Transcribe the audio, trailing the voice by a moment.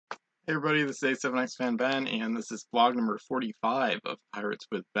Hey everybody, this is A7X Fan Ben, and this is vlog number 45 of Pirates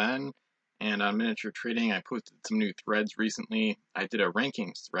with Ben. And on Miniature Trading, I posted some new threads recently. I did a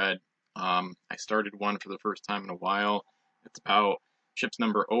rankings thread. I started one for the first time in a while. It's about ships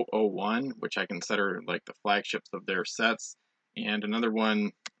number 001, which I consider like the flagships of their sets. And another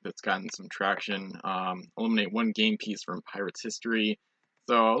one that's gotten some traction, eliminate one game piece from Pirates history.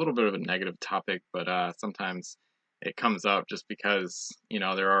 So a little bit of a negative topic, but sometimes it comes up just because,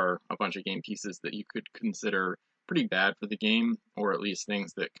 there are a bunch of game pieces that you could consider pretty bad for the game, or at least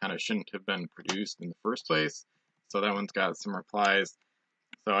things that kind of shouldn't have been produced in the first place. So that one's got some replies.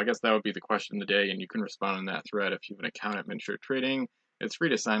 So I guess that would be the question of the day, and you can respond in that thread if you have an account at Miniature Trading. It's free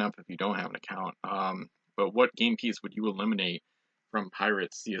to sign up if you don't have an account. But what game piece would you eliminate from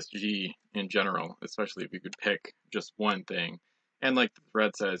Pirates CSG in general, especially if you could pick just one thing? And like the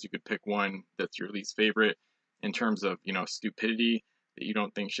thread says, you could pick one that's your least favorite in terms of, stupidity that you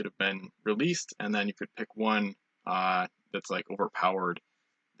don't think should have been released, and then you could pick one that's like overpowered,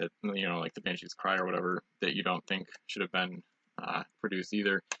 that, like the Banshee's Cry or whatever, that you don't think should have been produced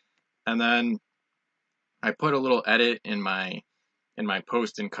either. And then I put a little edit in my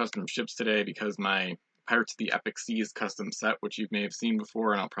post in custom ships today because my Pirates of the Epic Seas custom set, which you may have seen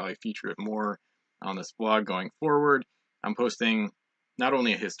before, and I'll probably feature it more on this blog going forward. I'm posting not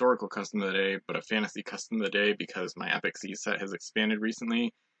only a historical custom of the day, but a fantasy custom of the day because my Epic Seas set has expanded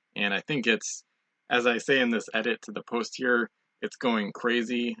recently. And I think it's, as I say in this edit to the post here, it's going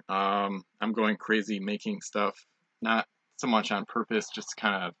crazy. I'm going crazy making stuff, not so much on purpose, just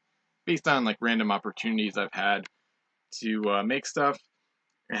kind of based on like random opportunities I've had to make stuff.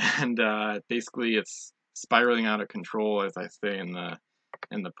 And basically it's spiraling out of control, as I say in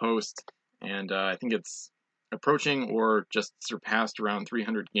the post. And I think it's approaching or just surpassed around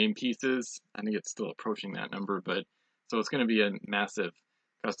 300 game pieces. I think it's still approaching that number, but so it's going to be a massive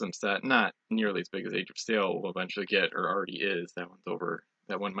custom set, not nearly as big as Age of Sail will eventually get, or already is. That one's over.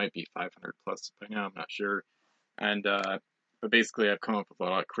 That one might be 500 plus by now. I'm not sure. And but basically, I've come up with a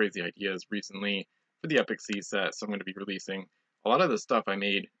lot of crazy ideas recently for the Epic Sea set, so I'm going to be releasing a lot of the stuff I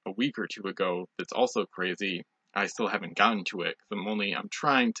made a week or two ago that's also crazy. I still haven't gotten to it because I'm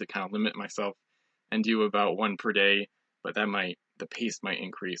trying to kind of limit myself and do about one per day, but the pace might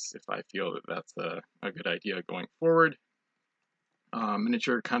increase if I feel that that's a good idea going forward.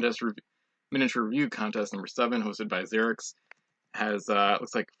 Miniature review contest number 7, hosted by Xerix, has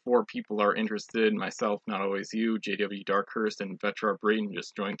looks like 4 people are interested. Myself, Not Always You, JW Darkhurst, and Vetra Brayton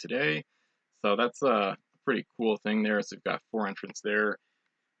just joined today. So that's a pretty cool thing there. So we've got 4 entrants there.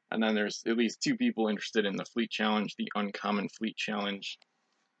 And then there's at least 2 people interested in the Fleet Challenge, the Uncommon Fleet Challenge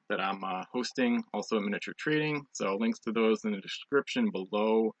that I'm hosting, also at Miniature Trading. So links to those in the description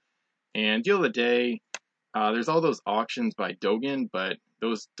below. And deal of the day, there's all those auctions by Dogan, but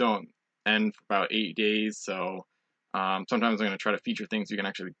those don't end for about 8 days. So sometimes I'm going to try to feature things you can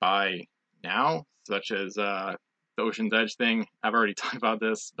actually buy now, such as the Ocean's Edge thing. I've already talked about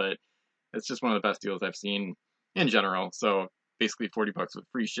this, but it's just one of the best deals I've seen in general. So basically $40 with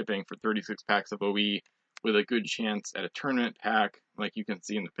free shipping for 36 packs of OE with a good chance at a tournament pack, like you can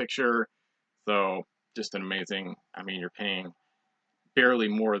see in the picture. So just an amazing, you're paying barely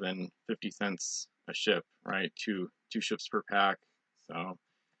more than 50 cents a ship, right? Two ships per pack.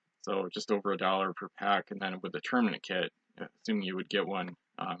 So just over $1 per pack, and then with the tournament kit, assuming you would get one,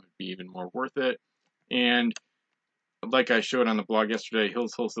 it'd be even more worth it. And like I showed on the blog yesterday,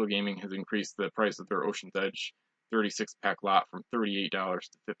 Hills Wholesale Gaming has increased the price of their Ocean's Edge 36-pack lot from $38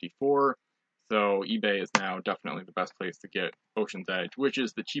 to $54. So eBay is now definitely the best place to get Ocean's Edge, which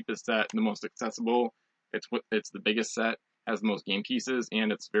is the cheapest set, the most accessible. It's the biggest set, has the most game pieces,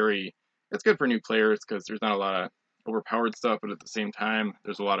 and it's good for new players because there's not a lot of overpowered stuff, but at the same time,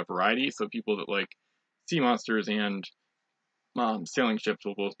 there's a lot of variety. So people that like sea monsters and sailing ships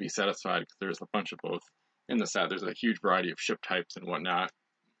will both be satisfied because there's a bunch of both in the set. There's a huge variety of ship types and whatnot,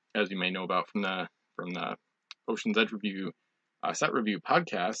 as you may know about from the Ocean's Edge review set review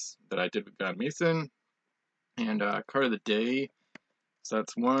podcast that I did with God Mason. And card of the day. So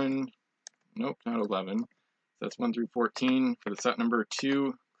that's not 11. So that's 1 through 14 for the set number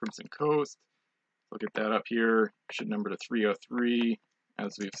 2, Crimson Coast. We'll get that up here. Should number to 303,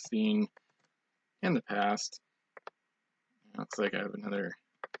 as we've seen in the past. Looks like I have another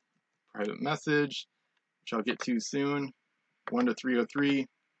private message, which I'll get to soon. 1 to 303,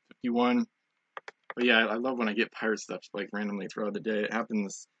 51. But yeah, I love when I get pirate stuff like randomly throughout the day. It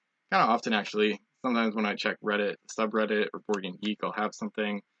happens kind of often, actually. Sometimes when I check Reddit, subreddit, or Board Game Geek, I'll have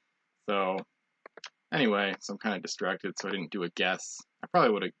something. So anyway, so I'm kind of distracted, so I didn't do a guess. I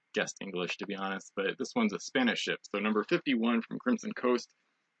probably would have guessed English, to be honest, but this one's a Spanish ship. So number 51 from Crimson Coast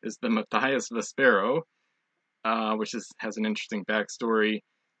is the Matthias Vespero, which has an interesting backstory.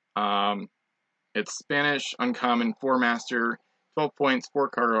 Um, it's Spanish, uncommon, 4-master, 12 points, 4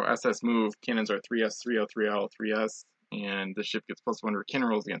 cargo, SS move. Cannons are 3S, 3L, 3L, 3S, and the ship gets +1 cannon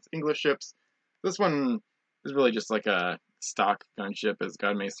rolls against English ships. This one is really just like a stock gunship, as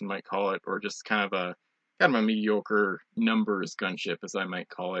Godmason might call it, or just kind of a mediocre numbers gunship, as I might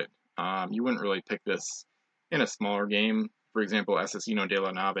call it. You wouldn't really pick this in a smaller game. For example, Asesino de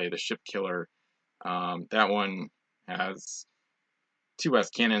la Nave, the ship killer. That one has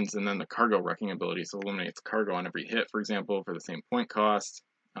 2S cannons and then the cargo wrecking ability, so eliminates cargo on every hit, for example, for the same point cost.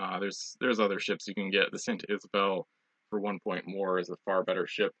 There's other ships you can get. The Santa Isabel for 1 point more is a far better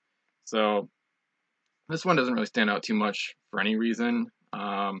ship. So this one doesn't really stand out too much for any reason.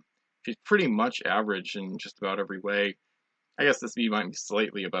 She's pretty much average in just about every way. I guess this V might be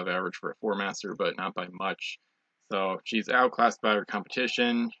slightly above average for a 4-master, but not by much. So she's outclassed by her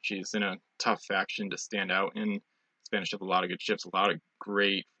competition. She's in a tough faction to stand out in. Spanish have a lot of good ships, a lot of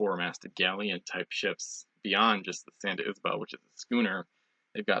great 4-masted galleon type ships beyond just the Santa Isabel, which is a schooner.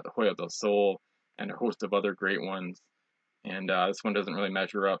 They've got the Joya del Sol and a host of other great ones. And this one doesn't really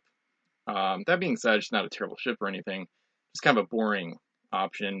measure up. That being said, it's not a terrible ship or anything. Just kind of a boring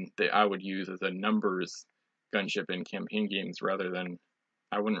option that I would use as a numbers gunship in campaign games rather than,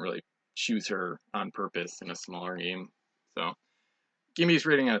 I wouldn't really choose her on purpose in a smaller game. So, game use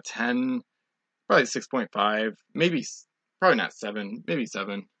rating out of 10, probably 6.5, maybe, probably not 7, maybe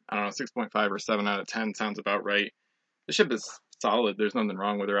 7. I don't know, 6.5 or 7 out of 10 sounds about right. The ship is solid, there's nothing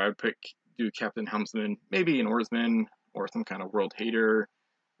wrong with her. I would do Captain Helmsman, maybe an oarsman, or some kind of world hater,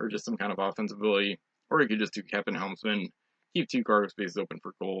 or just some kind of offensive ability. Or you could just do Captain Helmsman, keep 2 cargo spaces open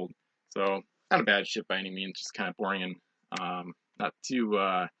for gold. So, not a bad ship by any means, just kind of boring and not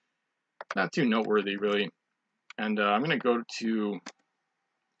too noteworthy, really. And I'm going to go to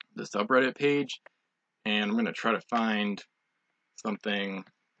the subreddit page, and I'm going to try to find something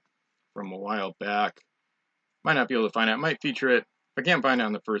from a while back. Might not be able to find it. I might feature it. If I can't find it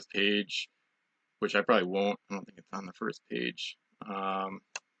on the first page, which I probably won't. I don't think it's on the first page.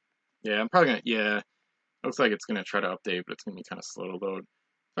 Yeah, I'm probably going to, yeah, looks like it's going to try to update, but it's going to be kind of slow to load.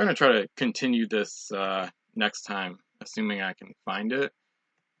 I'm going to try to continue this next time, assuming I can find it.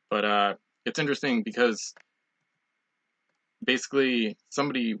 But it's interesting because basically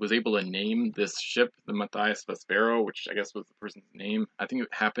somebody was able to name this ship the Matthias Vespero, which I guess was the person's name. I think it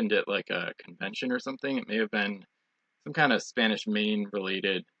happened at like a convention or something. It may have been some kind of Spanish Main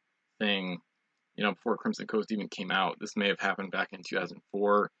related thing, before Crimson Coast even came out. This may have happened back in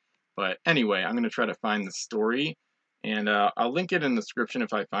 2004. But anyway, I'm going to try to find the story, and I'll link it in the description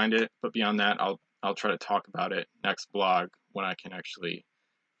if I find it. But beyond that, I'll try to talk about it next blog when I can actually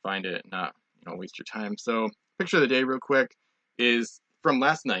find it, not waste your time. So, picture of the day, real quick, is from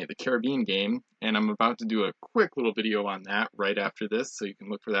last night, the Caribbean game, and I'm about to do a quick little video on that right after this, so you can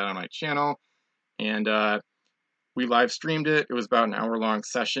look for that on my channel. And we live streamed it. It was about an hour-long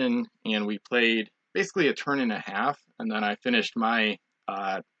session, and we played basically a turn and a half, and then I finished my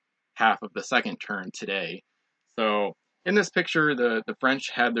half of the second turn today. So in this picture, the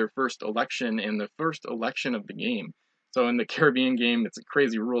French had their first election in the first election of the game. So in the Caribbean game, it's a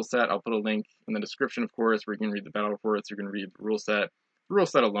crazy rule set. I'll put a link in the description, of course, where you can read the battle reports, you can read the rule set. The rule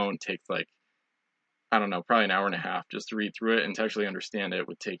set alone takes I don't know, probably an hour and a half just to read through it, and to actually understand it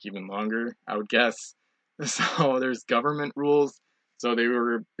would take even longer, I would guess. So there's government rules. So they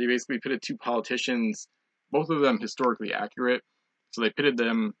basically pitted 2 politicians, both of them historically accurate. So they pitted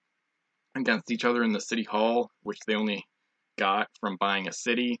them against each other in the city hall, which they only got from buying a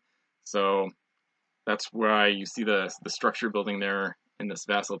city. So that's why you see the structure building there in this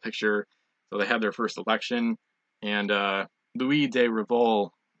vassal picture. So they had their first election, and Louis de Rivol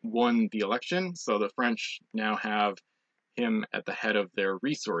won the election. So the French now have him at the head of their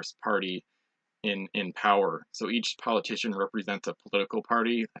resource party in power. So each politician represents a political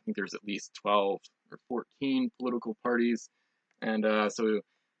party. I think there's at least 12 or 14 political parties, and so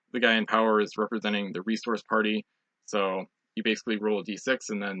the guy in power is representing the resource party. So you basically roll a d6,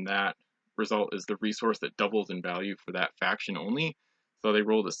 and then that result is the resource that doubles in value for that faction only. So they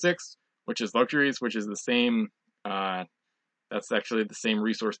rolled a 6, which is luxuries, which is the same. That's actually the same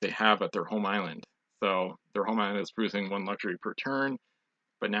resource they have at their home island. So their home island is producing 1 luxury per turn,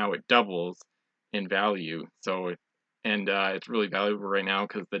 but now it doubles in value. So it's really valuable right now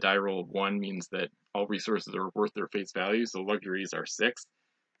because the die roll of 1 means that all resources are worth their face value. So luxuries are 6.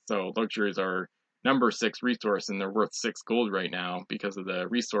 So luxuries are number 6 resource, and they're worth 6 gold right now because of the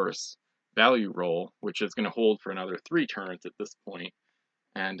resource value roll, which is going to hold for another 3 turns at this point.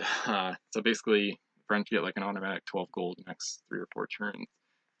 And so basically, French get like an automatic 12 gold next 3 or 4 turns.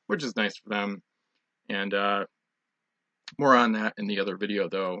 which is nice for them. And more on that in the other video,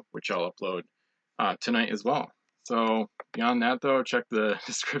 though, which I'll upload tonight as well. So beyond that, though, check the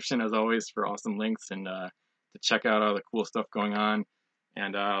description as always for awesome links and to check out all the cool stuff going on.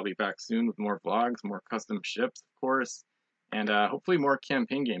 And I'll be back soon with more vlogs, more custom ships, of course, and hopefully more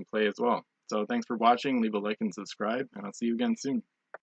campaign gameplay as well. So thanks for watching. Leave a like and subscribe, and I'll see you again soon.